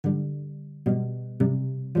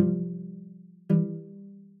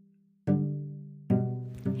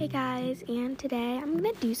Hey guys, and today I'm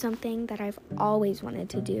gonna do something that I've always wanted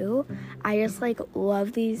to do. I just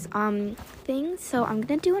love these things, so I'm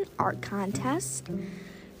gonna do an art contest.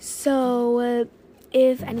 So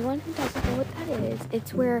if anyone who doesn't know what that is,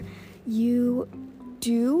 it's where you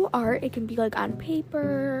do art. It can be on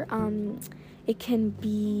paper, it can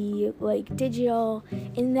be digital,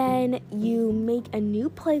 and then you make a new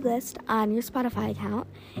playlist on your Spotify account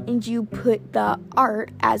and you put the art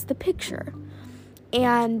as the picture.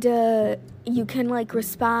 And you can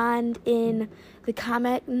respond in the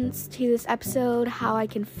comments to this episode how I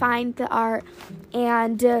can find the art,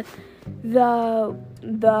 and the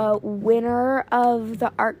winner of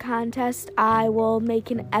the art contest, I will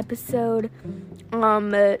make an episode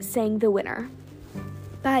saying the winner.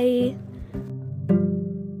 Bye.